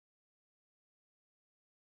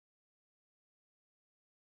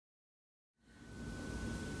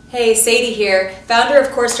Hey, Sadie here, founder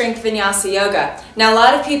of Core Strength Vinyasa Yoga. Now a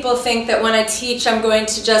lot of people think that when I teach I'm going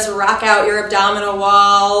to just rock out your abdominal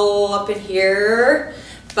wall up in here,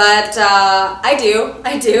 but I do,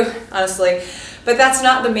 honestly. But that's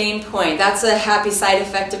not the main point. That's a happy side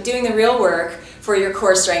effect of doing the real work for your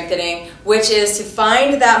core strengthening, which is to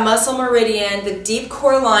find that muscle meridian, the deep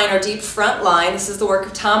core line or deep front line. This is the work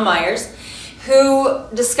of Tom Myers, who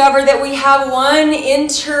discovered that we have one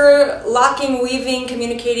interlocking, weaving,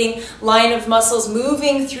 communicating line of muscles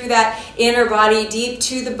moving through that inner body deep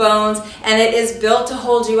to the bones, and it is built to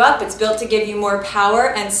hold you up. It's built to give you more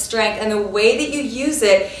power and strength, and the way that you use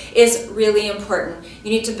it is really important.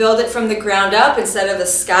 You need to build it from the ground up instead of the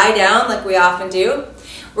sky down like we often do.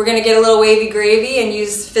 We're going to get a little wavy gravy and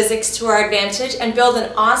use physics to our advantage and build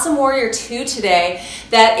an awesome Warrior 2 today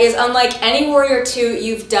that is unlike any Warrior 2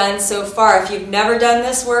 you've done so far. If you've never done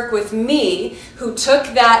this work with me, who took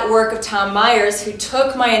that work of Tom Myers, who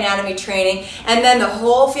took my anatomy training, and then the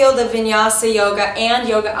whole field of Vinyasa Yoga and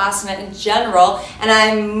Yoga Asana in general, and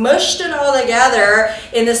I mushed it all together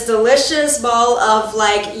in this delicious ball of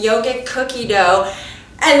like yogic cookie dough,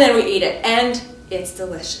 and then we eat it, and it's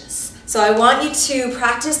delicious. So I want you to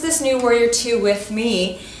practice this new Warrior 2 with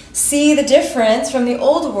me, see the difference from the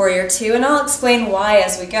old Warrior 2, and I'll explain why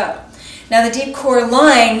as we go. Now the deep core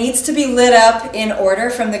line needs to be lit up in order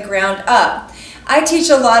from the ground up. I teach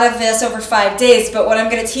a lot of this over 5 days, but what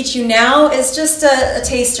I'm going to teach you now is just a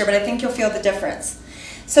taster, but I think you'll feel the difference.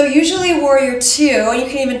 So usually Warrior 2, and you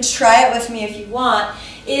can even try it with me if you want,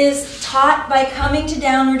 is taught by coming to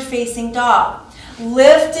downward facing dog,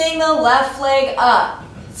 lifting the left leg up.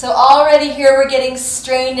 So already here we're getting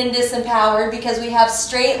strained and disempowered because we have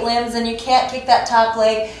straight limbs and you can't kick that top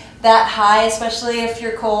leg that high, especially if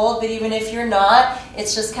you're cold, but even if you're not,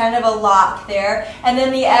 it's just kind of a lock there. And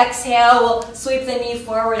then the exhale, we'll sweep the knee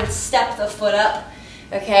forward and step the foot up.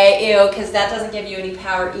 Okay, ew, because that doesn't give you any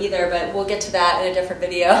power either, but we'll get to that in a different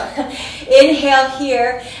video. Inhale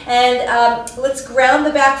here, and let's ground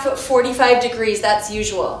the back foot 45 degrees, that's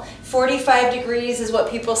usual. 45 degrees is what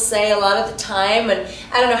people say a lot of the time, and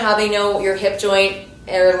I don't know how they know your hip joint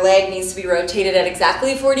or leg needs to be rotated at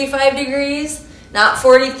exactly 45 degrees. Not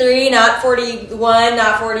 43, not 41,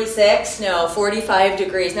 not 46, no, 45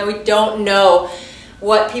 degrees. Now we don't know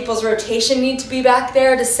what people's rotation need to be back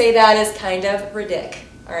there. To say that is kind of ridiculous.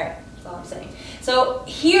 All right, that's all I'm saying. So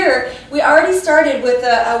here, we already started with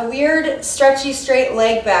a weird, stretchy, straight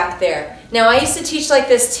leg back there. Now, I used to teach like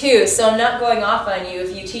this too, so I'm not going off on you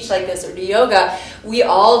if you teach like this or do yoga. We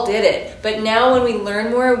all did it. But now when we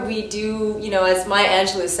learn more, we do, you know, as Maya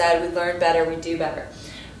Angelou said, we learn better, we do better.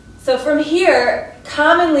 So from here,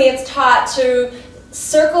 commonly it's taught to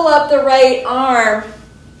circle up the right arm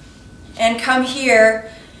and come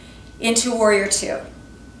here into Warrior 2.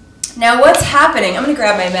 Now what's happening, I'm going to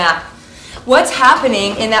grab my mat. What's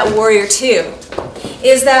happening in that Warrior 2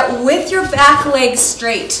 is that with your back leg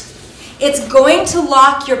straight, it's going to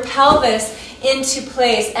lock your pelvis into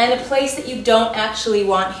place, and a place that you don't actually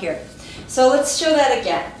want here. So let's show that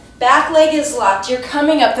again. Back leg is locked, you're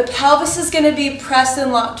coming up, the pelvis is going to be pressed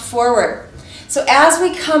and locked forward. So as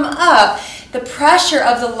we come up, the pressure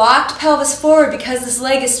of the locked pelvis forward, because this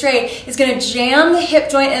leg is straight, is going to jam the hip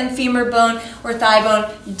joint and femur bone or thigh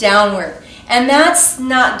bone downward. And that's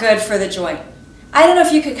not good for the joint. I don't know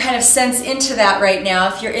if you could kind of sense into that right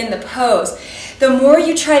now if you're in the pose. The more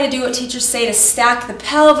you try to do what teachers say to stack the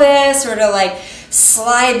pelvis or to like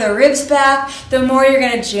slide the ribs back, the more you're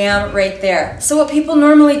going to jam right there. So what people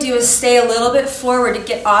normally do is stay a little bit forward to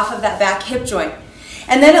get off of that back hip joint.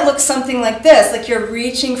 And then it looks something like this, like you're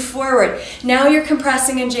reaching forward. Now you're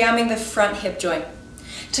compressing and jamming the front hip joint.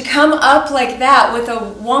 To come up like that with a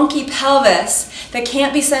wonky pelvis that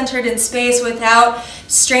can't be centered in space without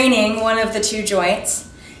straining one of the two joints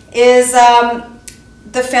is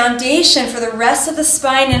the foundation for the rest of the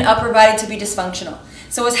spine and upper body to be dysfunctional.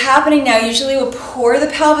 So what's happening now, usually we'll pour the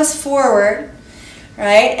pelvis forward,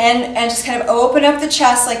 right, and just kind of open up the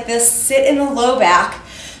chest like this, sit in the low back,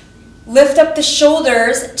 lift up the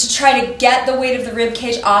shoulders to try to get the weight of the rib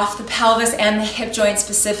cage off the pelvis and the hip joint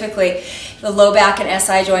specifically, the low back and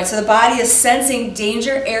SI joint. So the body is sensing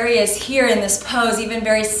danger areas here in this pose, even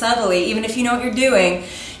very subtly, even if you know what you're doing.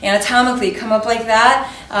 Anatomically, come up like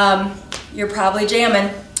that, you're probably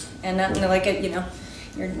jamming, and not like it, you know,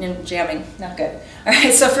 you're jamming, not good. All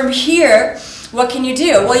right, so from here, what can you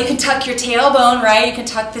do? Well, you can tuck your tailbone, right? You can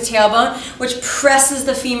tuck the tailbone, which presses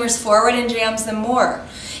the femurs forward and jams them more.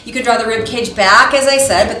 You could draw the rib cage back, as I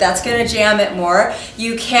said, but that's going to jam it more.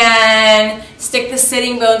 You can stick the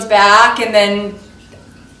sitting bones back and then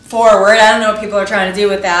forward. I don't know what people are trying to do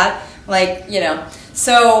with that. Like, you know.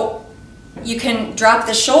 So You can drop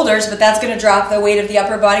the shoulders, but that's going to drop the weight of the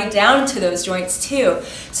upper body down to those joints too.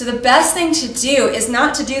 So the best thing to do is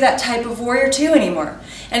not to do that type of warrior two anymore,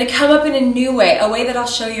 and to come up in a new way, a way that I'll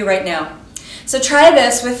show you right now. So try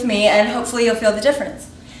this with me, and hopefully you'll feel the difference.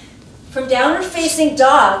 From downward facing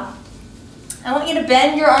dog, I want you to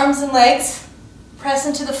bend your arms and legs, press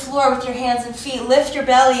into the floor with your hands and feet, lift your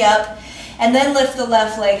belly up, and then lift the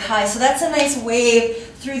left leg high. So that's a nice wave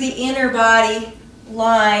through the inner body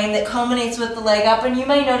line that culminates with the leg up, and you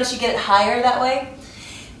might notice you get it higher that way.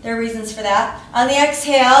 There are reasons for that. On the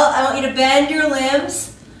exhale, I want you to bend your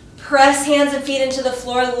limbs, press hands and feet into the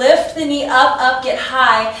floor, lift the knee up, get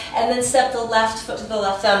high, and then step the left foot to the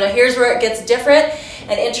left thumb. Now here's where it gets different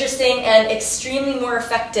and interesting and extremely more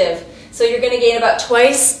effective. So you're going to gain about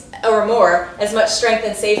twice or more as much strength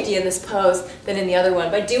and safety in this pose than in the other one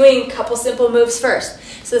by doing a couple simple moves first.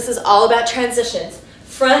 So this is all about transitions.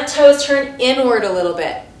 Front toes turn inward a little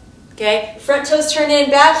bit. Okay? Front toes turn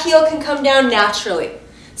in, back heel can come down naturally.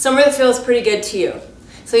 Somewhere that feels pretty good to you.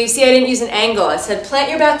 So you see I didn't use an angle. I said plant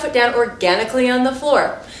your back foot down organically on the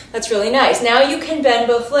floor. That's really nice. Now you can bend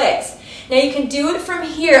both legs. Now you can do it from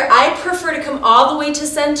here. I prefer to come all the way to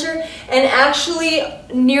center and actually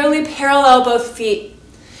nearly parallel both feet.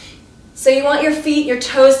 So you want your feet, your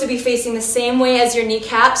toes to be facing the same way as your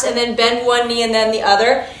kneecaps, and then bend one knee and then the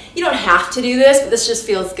other. You don't have to do this, but this just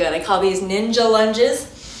feels good. I call these ninja lunges.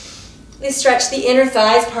 They stretch the inner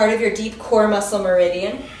thighs, part of your deep core muscle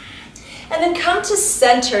meridian. And then come to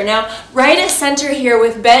center. Now, right at center here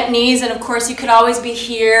with bent knees, and of course you could always be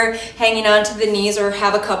here hanging onto the knees or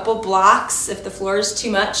have a couple blocks if the floor is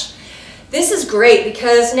too much. This is great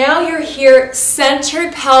because now you're here,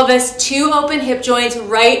 centered pelvis, two open hip joints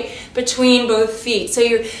right between both feet. So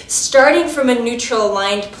you're starting from a neutral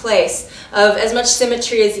aligned place of as much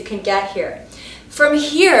symmetry as you can get here. From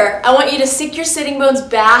here, I want you to stick your sitting bones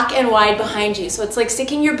back and wide behind you. So it's like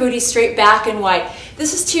sticking your booty straight back and wide.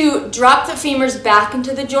 This is to drop the femurs back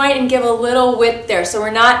into the joint and give a little width there. So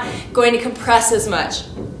we're not going to compress as much.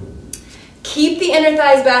 Keep the inner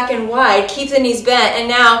thighs back and wide. Keep the knees bent. And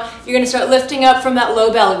now you're going to start lifting up from that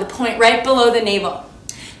low belly, the point right below the navel.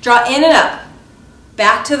 Draw in and up.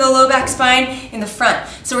 Back to the low back spine in the front.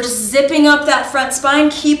 So we're just zipping up that front spine.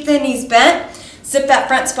 Keep the knees bent. Zip that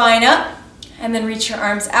front spine up. And then reach your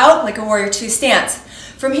arms out like a warrior two stance.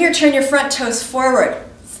 From here, turn your front toes forward.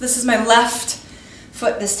 So this is my left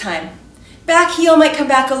foot this time. Back heel might come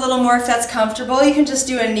back a little more if that's comfortable. You can just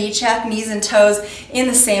do a knee check, knees and toes in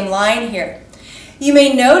the same line here. You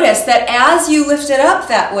may notice that as you lift it up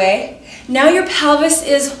that way, now your pelvis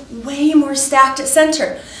is way more stacked at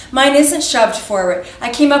center. Mine isn't shoved forward.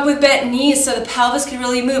 I came up with bent knees so the pelvis could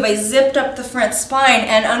really move. I zipped up the front spine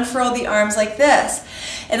and unfurled the arms like this.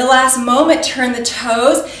 In the last moment, turn the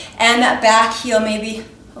toes and that back heel maybe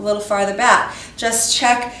a little farther back. Just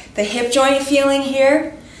check the hip joint feeling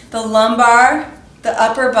here. The lumbar, the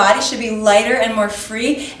upper body should be lighter and more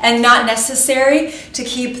free and not necessary to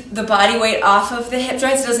keep the body weight off of the hip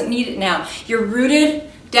joints. It doesn't need it now. You're rooted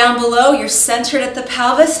down below, you're centered at the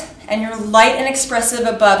pelvis, and you're light and expressive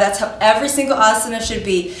above. That's how every single asana should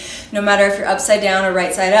be, no matter if you're upside down or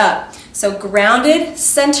right side up. So grounded,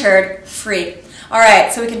 centered, free. All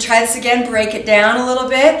right, so we can try this again, break it down a little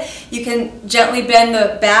bit. You can gently bend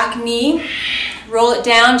the back knee, roll it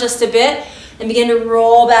down just a bit, and begin to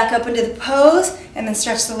roll back up into the pose, and then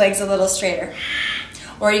stretch the legs a little straighter.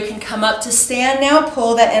 Or you can come up to stand now,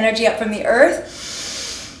 pull that energy up from the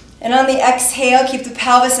earth. And on the exhale, keep the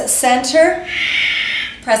pelvis at center.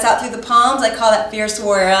 Press out through the palms. I call that fierce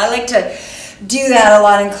warrior. I like to do that a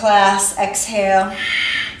lot in class. Exhale.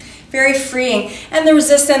 Very freeing. And the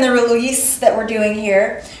resist and the release that we're doing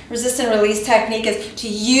here, resist and release technique, is to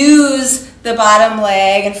use the bottom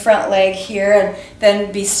leg and front leg here and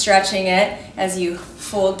then be stretching it as you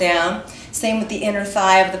fold down. Same with the inner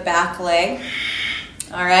thigh of the back leg.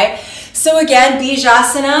 All right. So again,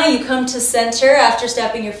 Bijasana, you come to center after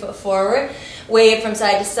stepping your foot forward. Wave from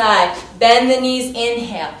side to side. Bend the knees,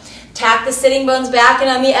 inhale. Tack the sitting bones back, and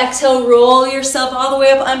on the exhale, roll yourself all the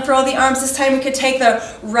way up, unfurl the arms. This time we could take the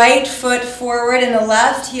right foot forward and the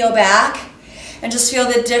left heel back, and just feel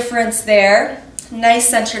the difference there. Nice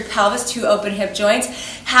centered pelvis, two open hip joints.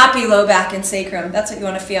 Happy low back and sacrum. That's what you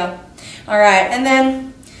want to feel. All right, and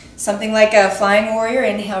then something like a flying warrior.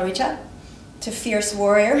 Inhale, reach up to fierce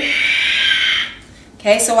warrior.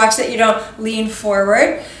 Okay, so watch that you don't lean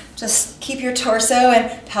forward. Just keep your torso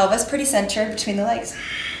and pelvis pretty centered between the legs.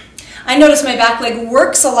 I notice my back leg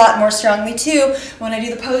works a lot more strongly too when I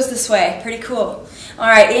do the pose this way. Pretty cool. All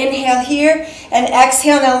right, inhale here and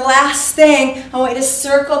exhale. Now last thing, I want you to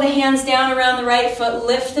circle the hands down around the right foot.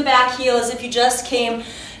 Lift the back heel as if you just came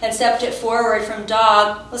and stepped it forward from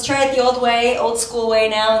dog. Let's try it the old way, old school way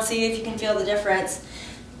now, and see if you can feel the difference.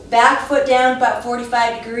 Back foot down about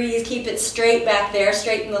 45 degrees. Keep it straight back there,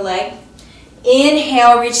 straighten the leg.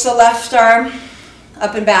 Inhale, reach the left arm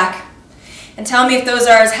up and back. And tell me if those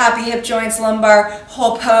are as happy hip joints, lumbar,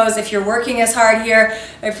 whole pose, if you're working as hard here,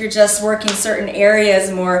 or if you're just working certain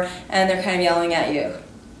areas more and they're kind of yelling at you.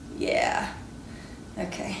 Yeah.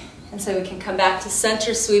 Okay. And so we can come back to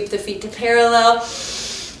center, sweep the feet to parallel.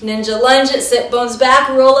 Ninja lunge it, sit bones back,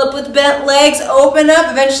 roll up with bent legs, open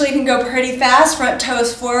up. Eventually you can go pretty fast. Front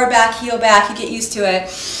toes forward, back heel back. You get used to it.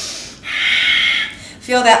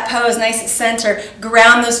 Feel that pose, nice and center.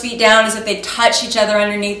 Ground those feet down as if they touch each other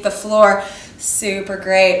underneath the floor. Super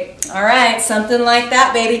great. All right, something like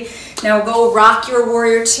that, baby. Now go rock your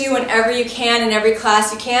warrior two whenever you can, in every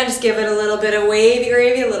class you can. Just give it a little bit of wavy,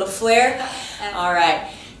 a little flare. All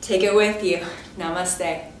right, take it with you.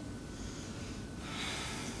 Namaste.